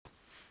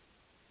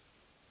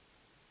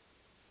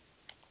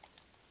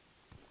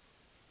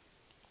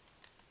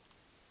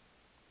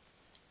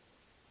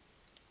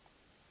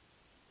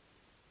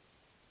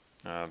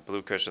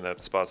Blue cushion,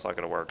 that spot's not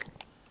gonna work.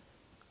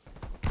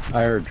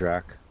 I heard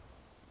Drac.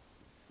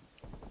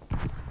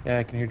 Yeah,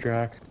 I can hear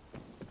Drac.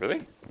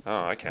 Really?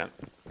 Oh, I can't.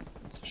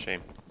 It's a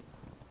shame.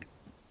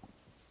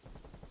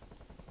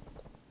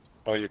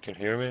 Oh, you can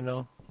hear me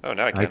now? Oh,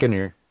 now I can. I can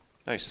hear.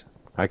 Nice.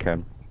 I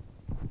can.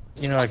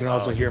 You know, I can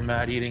also hear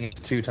Matt eating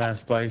it 2 times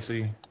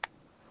spicy.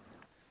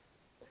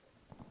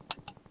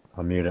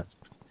 I'll mute it.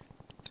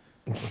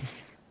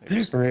 Maybe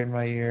it's, Right in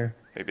my ear.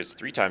 maybe it's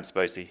 3 times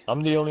spicy.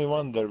 I'm the only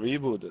one that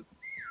rebooted.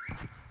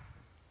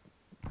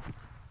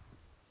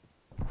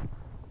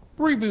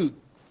 Reboot!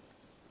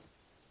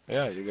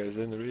 Yeah, you guys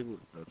didn't reboot.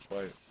 That's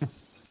why.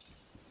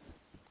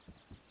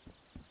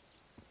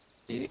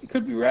 You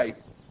could be right.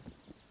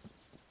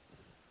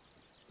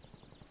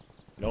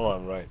 No,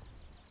 I'm right.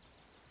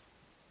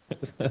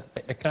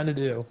 I kind of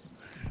do.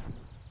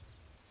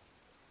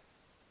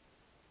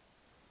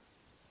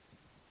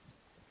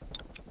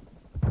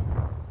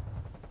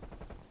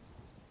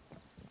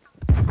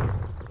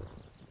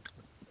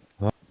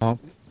 Well,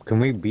 can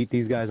we beat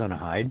these guys on a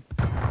hide?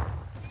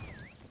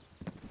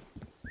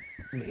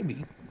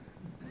 Maybe.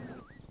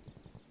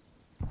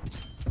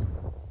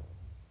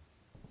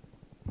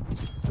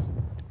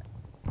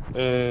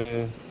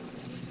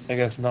 I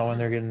guess not when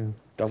they're getting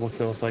double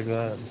kills like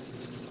that.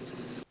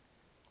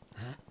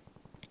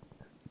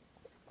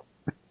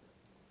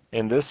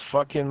 In this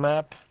fucking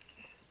map,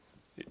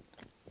 Yeah.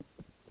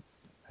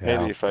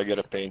 maybe if I get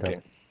a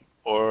painting.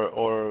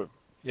 Or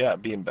yeah,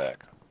 beanbag.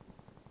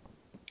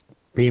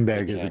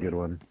 Beanbag is a good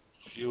one.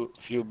 Few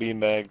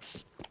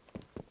beanbags.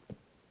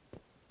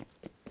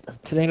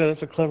 Today,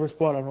 that's a clever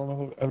spot. I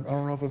don't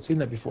know if I've seen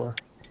that before.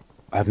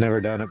 I've never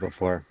done it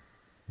before.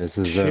 This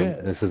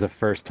is a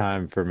first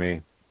time for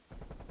me.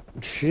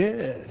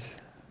 Shit.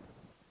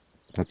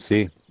 Let's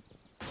see.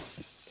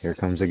 Here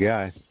comes a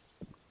guy.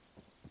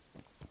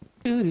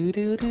 Do do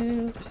do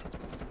do.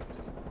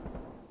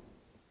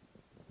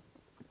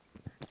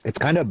 It's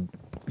kind of,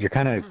 you're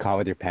kind of caught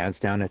with your pants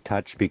down a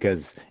touch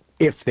because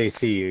if they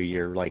see you,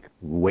 you're like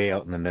way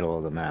out in the middle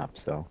of the map.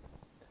 So.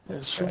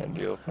 That's And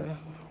you.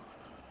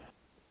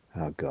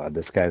 Oh god,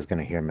 this guy's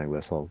gonna hear my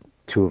whistle.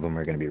 2 of them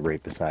are gonna be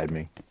right beside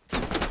me.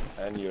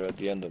 And you're at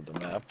the end of the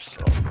map,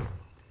 so.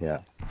 Yeah.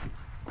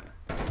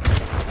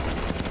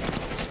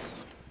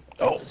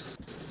 Oh!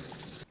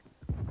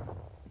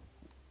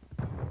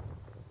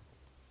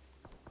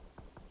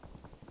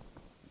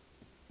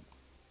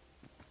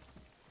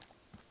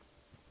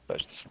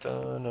 Touch the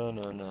stone,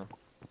 no.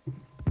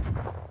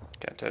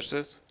 Can't touch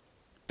this?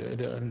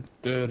 Dun,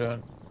 dun,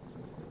 dun.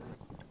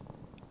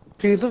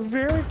 She's a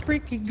very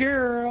freaky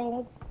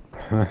girl.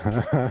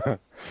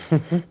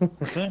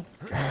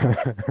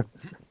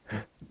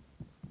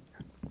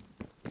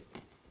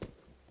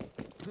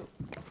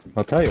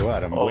 I'll tell you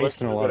what, I'm Oh,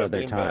 wasting a let's lot do of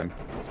their that time.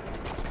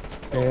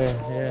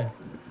 Yeah.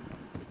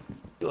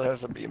 Still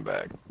has a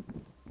beanbag.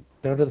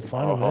 Down to the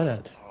final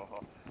minute.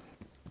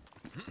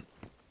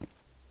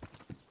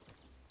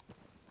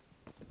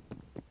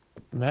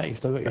 Matt, you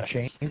still got your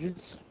Nice.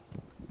 changes?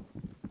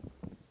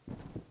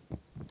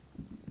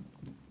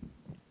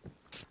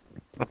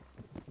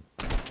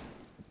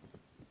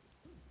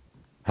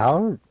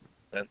 How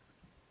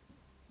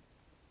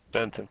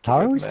Sent him to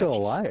are red we still matches.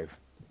 alive?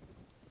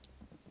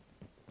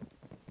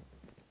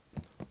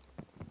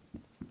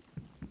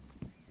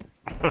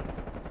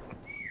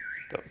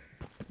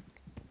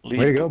 Lead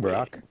Way to go, the way.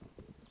 Brock.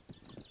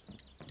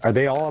 Are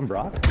they all on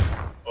Brock?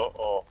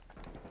 Uh-oh.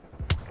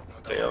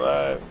 Stay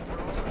alive.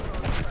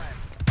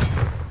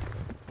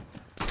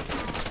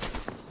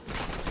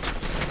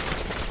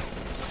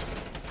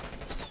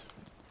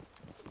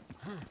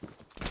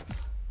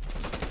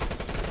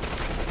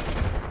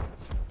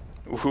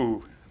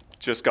 Ooh,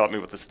 just got me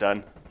with the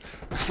stun.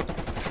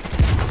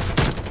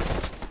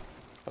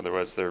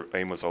 Otherwise their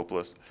aim was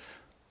hopeless.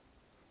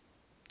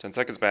 10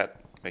 seconds, Matt.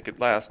 Make it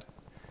last.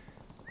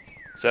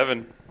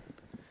 7.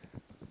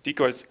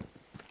 Decoys.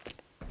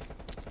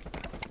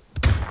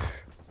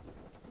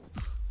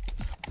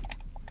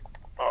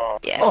 Oh,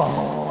 Yes.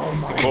 Oh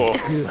my Oh,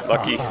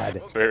 lucky.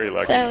 God. Very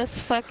lucky. That was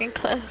fucking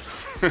close.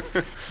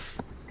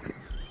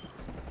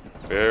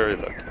 Very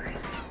lucky.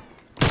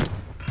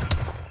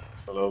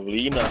 hello,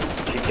 Lena.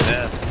 Kicking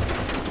ass.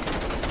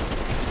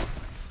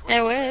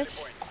 I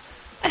wish.